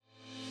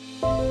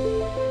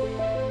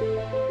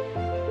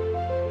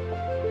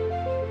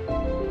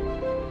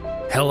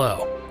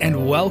Hello,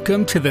 and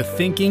welcome to the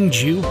Thinking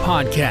Jew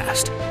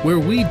podcast, where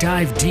we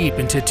dive deep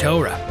into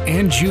Torah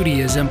and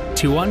Judaism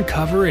to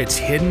uncover its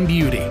hidden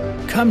beauty.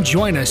 Come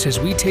join us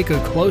as we take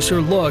a closer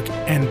look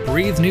and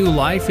breathe new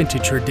life into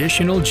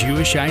traditional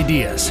Jewish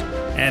ideas.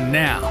 And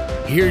now,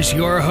 here's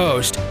your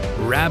host,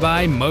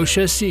 Rabbi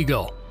Moshe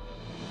Siegel.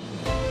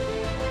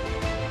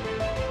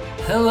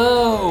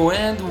 Hello,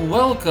 and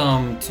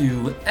welcome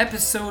to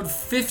episode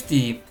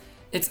 50.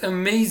 It's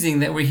amazing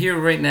that we're here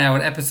right now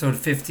at episode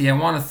 50. I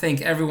want to thank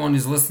everyone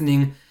who's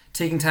listening,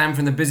 taking time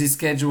from their busy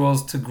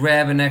schedules to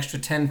grab an extra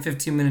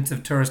 10-15 minutes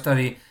of Torah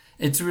study.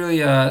 It's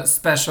really a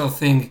special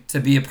thing to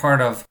be a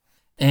part of.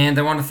 And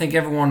I want to thank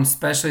everyone,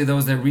 especially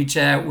those that reach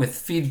out with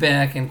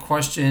feedback and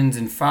questions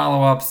and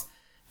follow-ups.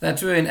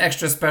 That's really an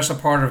extra special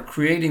part of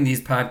creating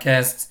these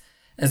podcasts.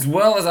 As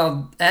well as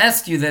I'll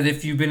ask you that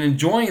if you've been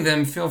enjoying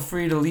them, feel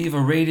free to leave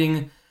a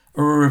rating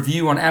or a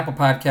review on Apple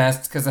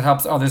Podcasts because it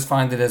helps others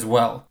find it as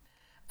well.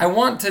 I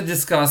want to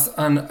discuss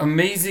an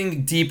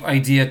amazing, deep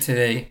idea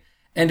today,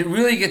 and it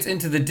really gets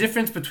into the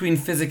difference between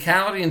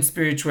physicality and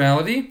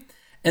spirituality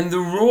and the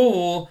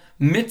role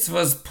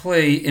mitzvahs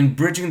play in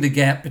bridging the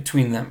gap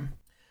between them.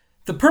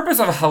 The purpose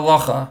of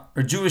halacha,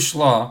 or Jewish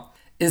law,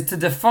 is to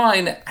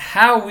define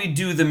how we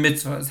do the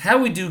mitzvahs, how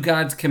we do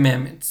God's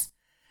commandments.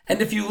 And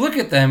if you look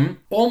at them,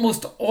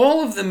 almost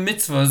all of the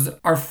mitzvahs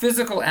are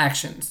physical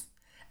actions.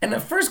 And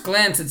at first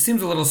glance, it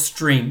seems a little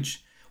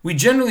strange. We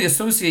generally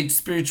associate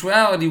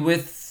spirituality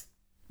with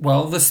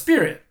the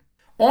spirit.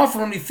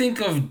 Often when we think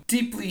of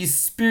deeply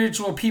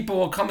spiritual people,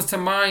 what comes to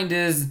mind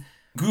is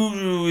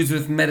gurus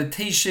with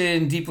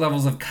meditation, deep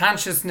levels of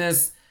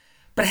consciousness.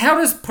 But how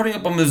does putting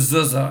up a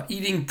mezuzah,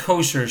 eating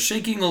kosher,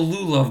 shaking a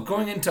lulav,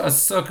 going into a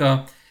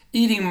sukkah,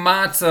 eating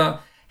matzah,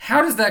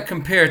 how does that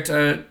compare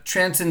to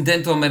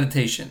transcendental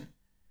meditation?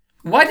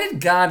 Why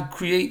did God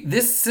create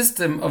this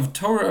system of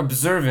Torah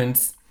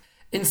observance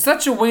in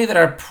such a way that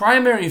our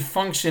primary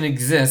function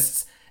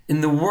exists in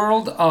the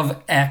world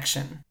of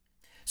action?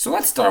 So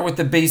let's start with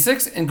the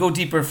basics and go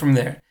deeper from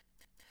there.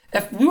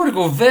 If we were to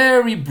go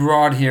very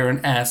broad here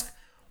and ask,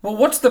 well,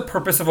 what's the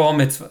purpose of all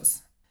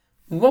mitzvahs?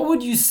 What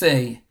would you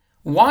say?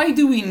 Why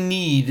do we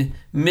need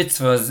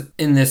mitzvahs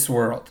in this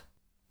world?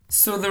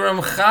 So the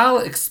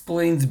Ramchal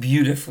explains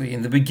beautifully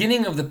in the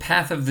beginning of the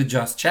Path of the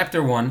Just,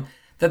 chapter 1,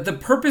 that the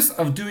purpose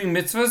of doing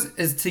mitzvahs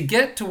is to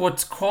get to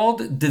what's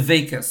called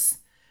devekus,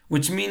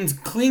 which means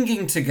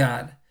clinging to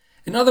God.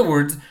 In other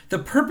words, the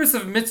purpose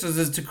of mitzvahs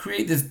is to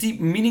create this deep,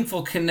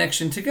 meaningful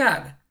connection to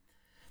God.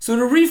 So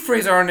to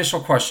rephrase our initial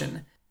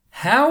question,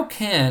 how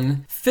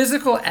can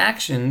physical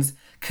actions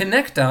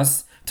connect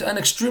us to an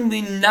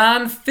extremely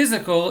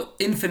non-physical,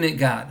 infinite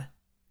God?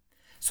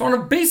 So on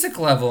a basic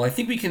level, I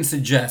think we can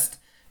suggest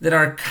that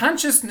our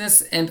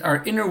consciousness and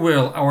our inner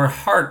will, our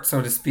heart,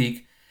 so to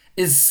speak,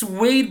 is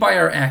swayed by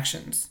our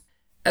actions.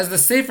 As the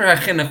Sefer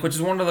HaChinuch, which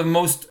is one of the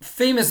most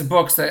famous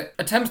books that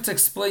attempts to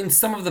explain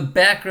some of the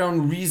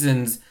background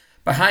reasons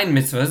behind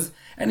mitzvahs,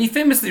 and he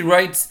famously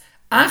writes,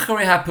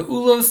 Acharei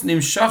ha'peulos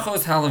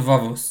nimshachos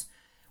halevavos,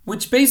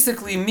 which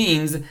basically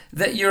means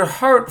that your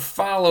heart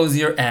follows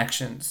your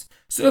actions.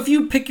 So if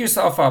you pick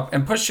yourself up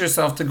and push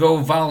yourself to go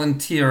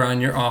volunteer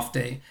on your off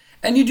day,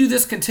 and you do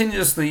this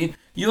continuously,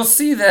 you'll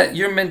see that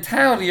your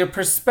mentality, your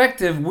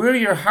perspective, where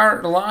your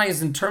heart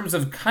lies in terms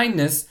of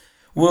kindness,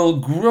 will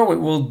grow, it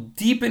will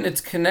deepen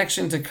its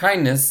connection to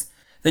kindness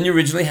than you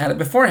originally had it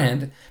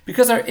beforehand,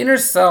 because our inner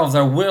selves,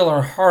 our will,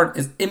 our heart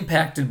is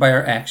impacted by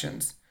our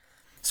actions.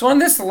 So on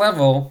this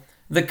level,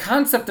 the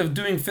concept of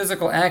doing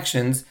physical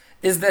actions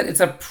is that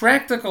it's a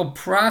practical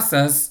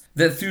process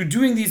that through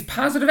doing these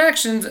positive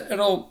actions,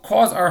 it'll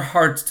cause our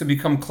hearts to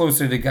become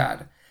closer to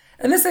God.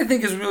 And this, I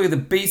think, is really the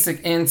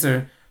basic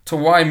answer to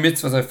why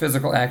mitzvahs are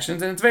physical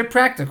actions, and it's very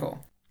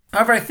practical.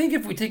 However, I think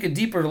if we take a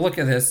deeper look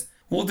at this,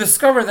 we'll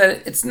discover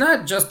that it's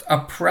not just a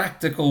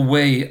practical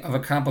way of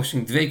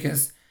accomplishing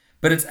dvekus,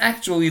 but it's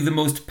actually the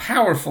most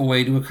powerful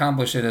way to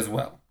accomplish it as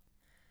well.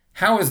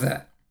 How is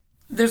that?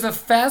 There's a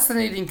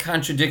fascinating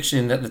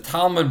contradiction that the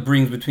Talmud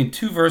brings between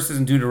two verses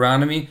in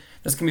Deuteronomy.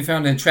 This can be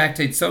found in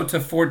Tractate Sota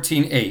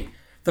 14a.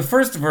 The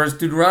first verse,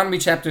 Deuteronomy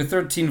chapter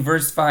 13,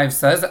 verse 5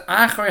 says,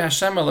 Acharei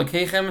Hashem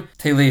Elokeichem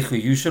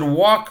telechu. You should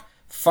walk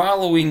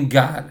following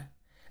God.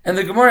 And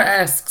the Gemara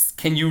asks,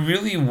 can you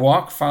really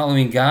walk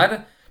following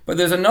God? But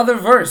there's another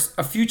verse,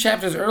 a few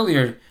chapters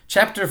earlier,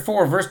 chapter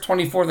 4, verse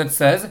 24, that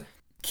says,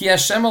 Ki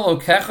Hashem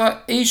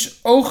Elokecha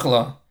eish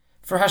ochla.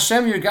 For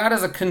Hashem, your God,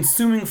 is a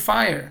consuming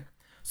fire.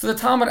 So the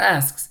Talmud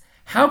asks,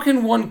 how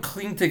can one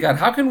cling to God?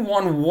 How can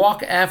one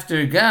walk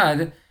after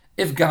God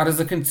if God is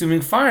a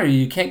consuming fire?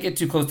 You can't get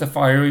too close to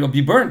fire, you'll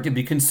be burnt, you'll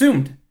be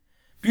consumed.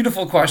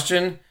 Beautiful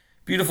question,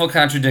 beautiful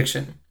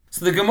contradiction.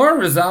 So the Gemara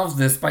resolves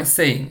this by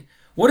saying,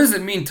 what does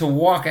it mean to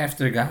walk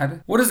after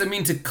God? What does it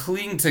mean to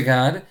cling to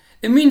God?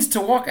 It means to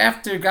walk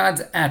after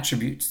God's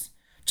attributes.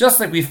 Just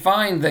like we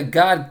find that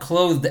God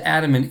clothed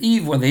Adam and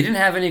Eve when they didn't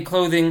have any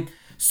clothing,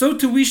 so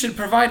too we should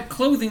provide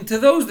clothing to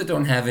those that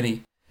don't have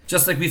any.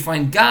 Just like we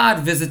find God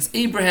visits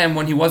Abraham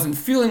when he wasn't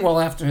feeling well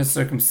after his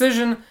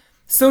circumcision,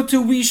 so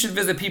too we should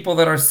visit people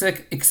that are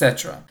sick,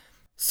 etc.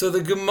 So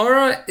the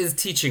Gemara is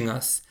teaching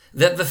us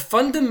that the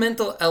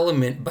fundamental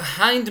element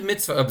behind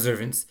mitzvah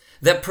observance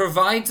that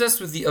provides us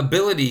with the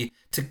ability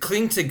to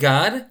cling to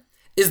God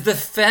is the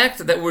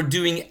fact that we're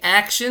doing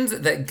actions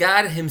that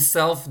God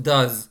himself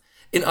does.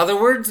 In other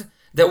words,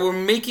 that we're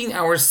making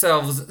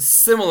ourselves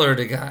similar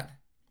to God.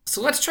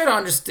 So let's try to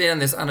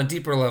understand this on a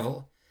deeper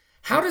level.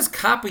 How does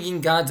copying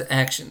God's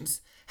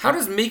actions, how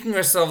does making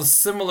ourselves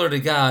similar to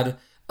God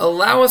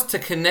allow us to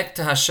connect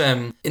to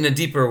Hashem in a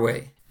deeper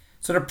way?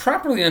 So to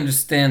properly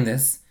understand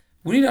this,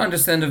 we need to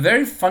understand a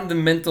very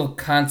fundamental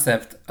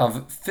concept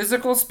of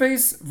physical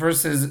space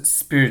versus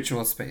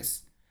spiritual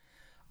space.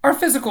 Our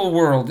physical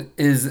world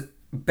is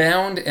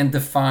bound and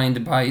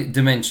defined by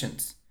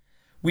dimensions.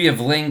 We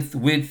have length,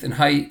 width, and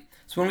height.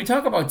 So when we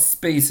talk about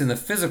space in the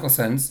physical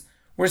sense,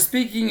 we're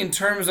speaking in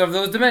terms of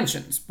those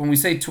dimensions. When we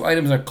say two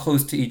items are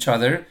close to each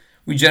other,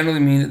 we generally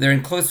mean that they're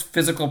in close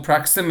physical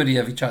proximity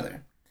of each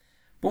other.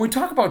 But when we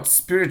talk about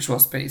spiritual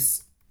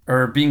space,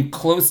 or being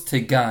close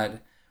to God,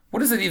 what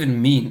does it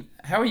even mean?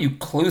 How are you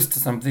close to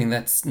something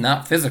that's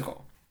not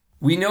physical?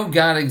 We know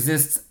God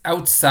exists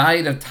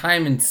outside of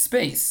time and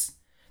space.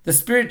 The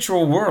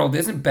spiritual world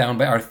isn't bound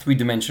by our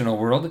three-dimensional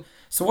world,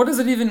 so what does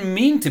it even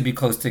mean to be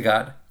close to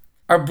God?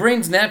 Our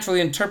brains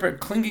naturally interpret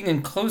clinging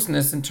and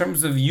closeness in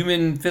terms of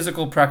human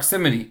physical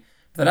proximity.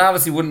 That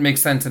obviously wouldn't make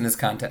sense in this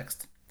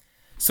context.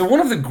 So one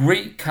of the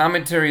great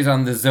commentaries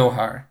on the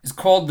Zohar is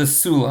called the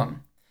Sulam.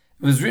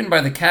 It was written by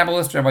the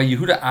Kabbalist Rabbi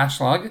Yehuda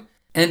Ashlag,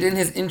 and in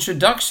his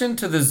introduction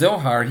to the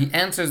Zohar, he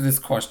answers this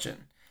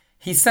question.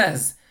 He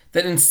says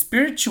that in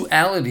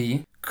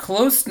spirituality,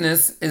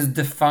 closeness is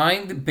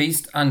defined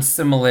based on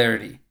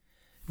similarity.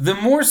 The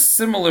more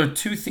similar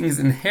two things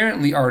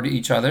inherently are to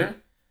each other,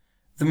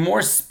 the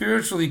more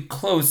spiritually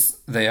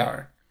close they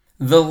are.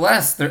 The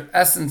less their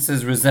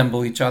essences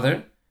resemble each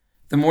other,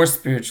 the more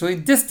spiritually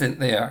distant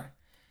they are.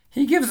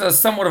 He gives us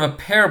somewhat of a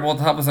parable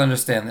to help us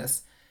understand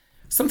this.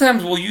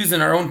 Sometimes we'll use in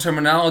our own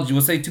terminology,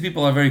 we'll say two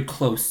people are very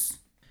close.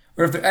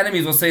 Or if they're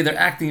enemies, we'll say they're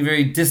acting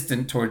very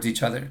distant towards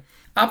each other.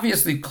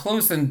 Obviously,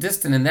 close and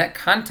distant in that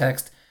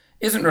context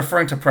isn't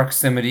referring to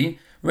proximity.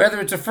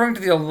 Rather, it's referring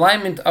to the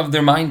alignment of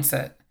their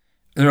mindset,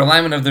 their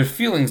alignment of their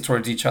feelings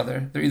towards each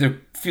other. They're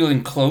either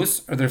feeling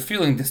close or they're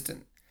feeling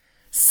distant.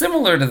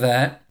 Similar to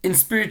that, in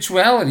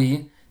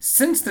spirituality,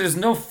 since there's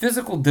no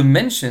physical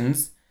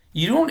dimensions,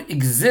 you don't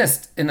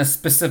exist in a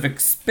specific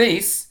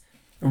space.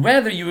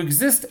 Rather, you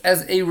exist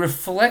as a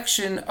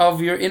reflection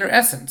of your inner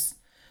essence.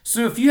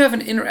 So if you have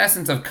an inner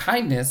essence of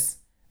kindness,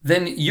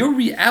 then your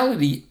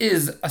reality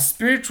is a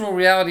spiritual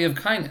reality of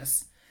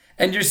kindness.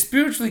 And you're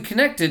spiritually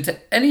connected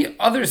to any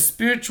other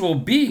spiritual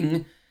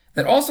being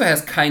that also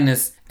has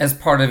kindness as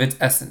part of its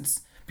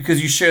essence,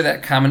 because you share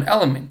that common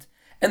element.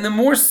 And the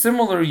more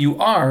similar you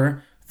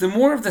are, the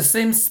more of the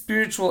same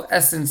spiritual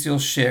essence you'll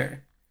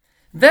share.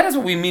 That is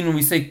what we mean when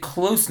we say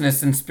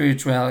closeness in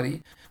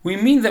spirituality. We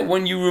mean that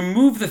when you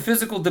remove the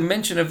physical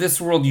dimension of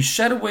this world, you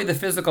shed away the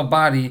physical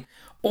body,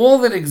 all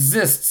that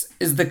exists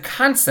is the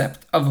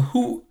concept of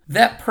who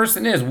that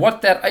person is,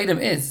 what that item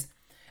is.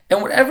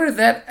 And whatever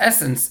that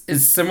essence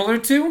is similar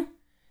to,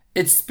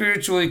 it's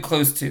spiritually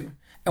close to.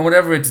 And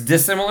whatever it's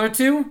dissimilar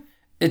to,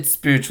 it's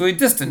spiritually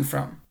distant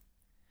from.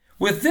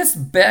 With this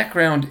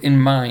background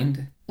in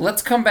mind,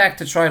 let's come back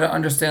to try to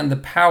understand the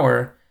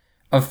power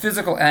of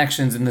physical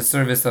actions in the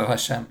service of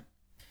Hashem.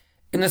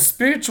 In a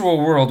spiritual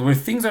world where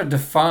things are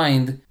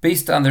defined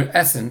based on their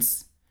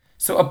essence,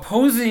 so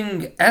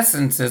opposing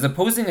essences,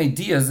 opposing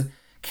ideas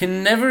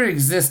can never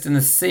exist in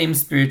the same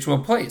spiritual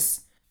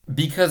place,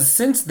 because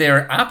since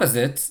they're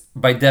opposites,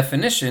 by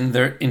definition,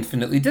 they're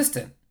infinitely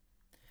distant.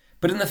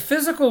 But in the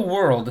physical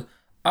world,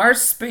 our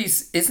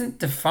space isn't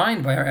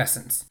defined by our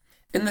essence.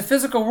 In the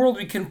physical world,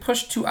 we can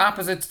push two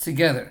opposites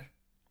together.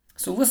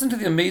 So listen to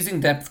the amazing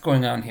depth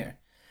going on here.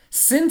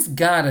 Since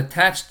God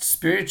attached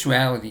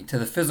spirituality to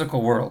the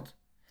physical world,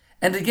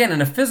 and again,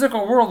 in a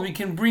physical world, we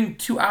can bring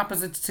two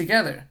opposites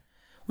together.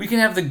 We can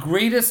have the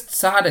greatest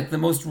tzaddik, the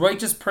most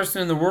righteous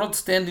person in the world,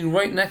 standing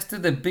right next to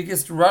the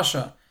biggest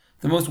rasha,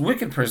 the most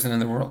wicked person in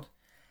the world.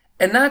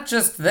 And not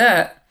just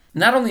that,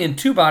 not only in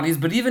two bodies,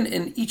 but even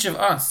in each of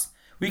us.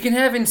 We can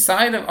have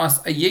inside of us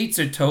a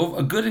yetzer tov,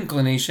 a good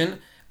inclination,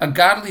 a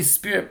godly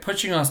spirit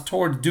pushing us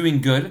toward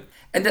doing good,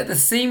 and at the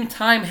same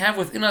time have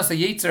within us a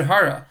yetzer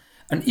hara,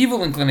 an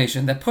evil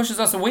inclination that pushes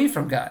us away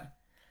from God.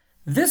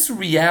 This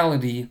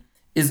reality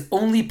is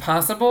only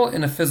possible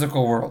in a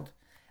physical world.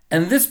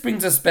 And this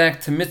brings us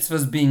back to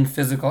mitzvahs being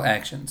physical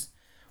actions.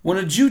 When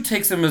a Jew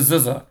takes a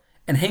mezuzah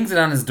and hangs it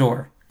on his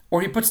door,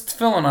 or he puts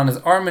tefillin on his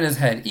arm and his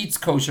head, eats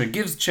kosher,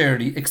 gives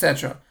charity,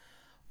 etc.,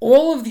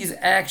 all of these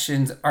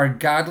actions are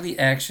godly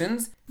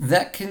actions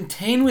that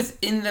contain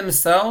within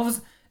themselves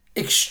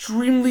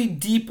extremely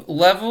deep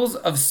levels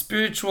of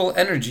spiritual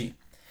energy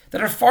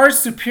that are far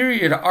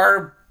superior to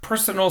our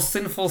personal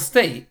sinful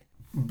state.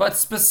 But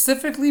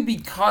specifically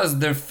because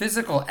they're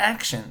physical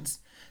actions,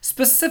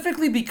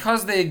 specifically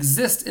because they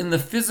exist in the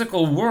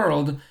physical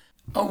world,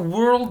 a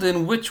world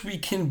in which we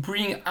can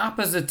bring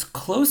opposites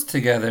close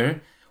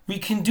together, we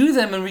can do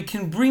them and we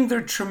can bring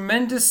their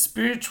tremendous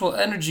spiritual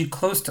energy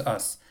close to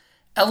us,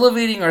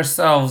 elevating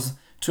ourselves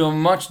to a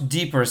much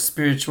deeper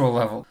spiritual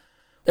level.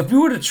 If we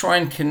were to try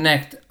and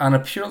connect on a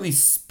purely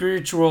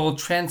spiritual,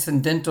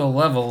 transcendental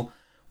level,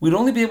 we'd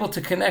only be able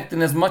to connect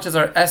in as much as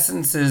our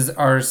essences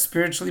are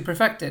spiritually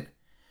perfected.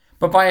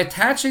 But by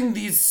attaching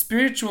these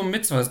spiritual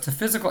mitzvahs to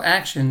physical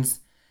actions,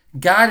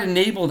 God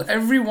enabled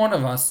every one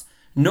of us,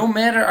 no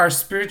matter our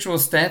spiritual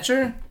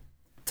stature,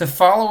 to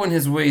follow in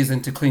His ways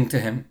and to cling to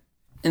Him.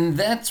 And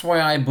that's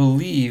why I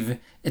believe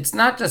it's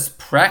not just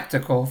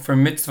practical for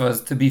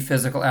mitzvahs to be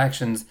physical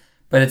actions,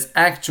 but it's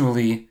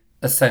actually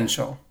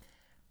essential.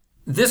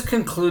 This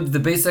concludes the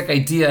basic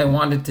idea I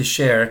wanted to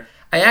share.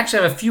 I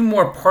actually have a few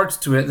more parts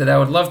to it that I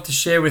would love to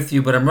share with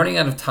you, but I'm running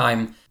out of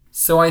time.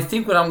 So I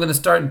think what I'm going to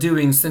start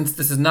doing, since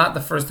this is not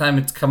the first time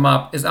it's come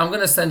up, is I'm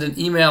going to send an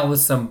email with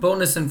some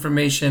bonus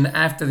information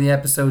after the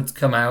episodes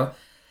come out.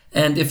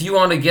 And if you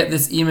want to get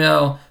this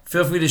email,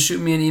 feel free to shoot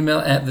me an email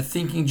at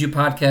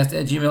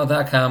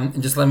thethinkingjewpodcast@gmail.com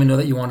and just let me know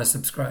that you want to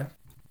subscribe.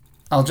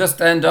 I'll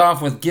just end off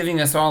with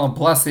giving us all a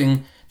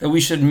blessing that we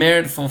should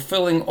merit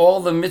fulfilling all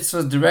the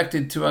mitzvahs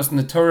directed to us in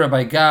the Torah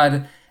by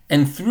God,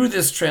 and through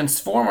this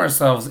transform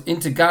ourselves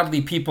into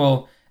godly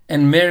people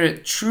and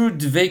merit true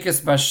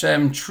dveikus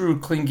b'Hashem, true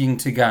clinging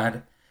to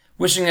God.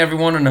 Wishing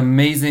everyone an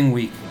amazing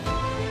week.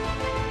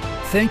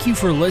 Thank you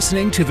for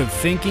listening to the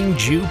Thinking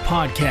Jew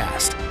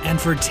podcast and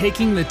for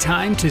taking the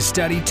time to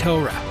study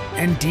Torah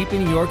and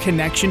deepen your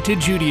connection to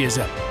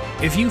Judaism.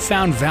 If you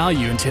found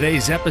value in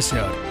today's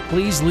episode,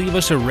 please leave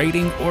us a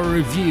rating or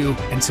review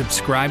and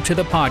subscribe to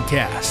the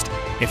podcast.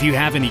 If you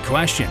have any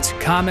questions,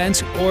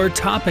 comments, or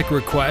topic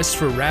requests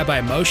for Rabbi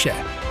Moshe,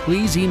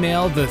 please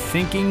email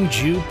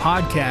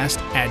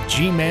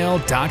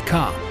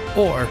thethinkingjewpodcast@gmail.com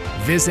or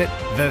visit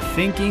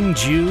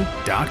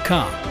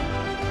thethinkingjew.com.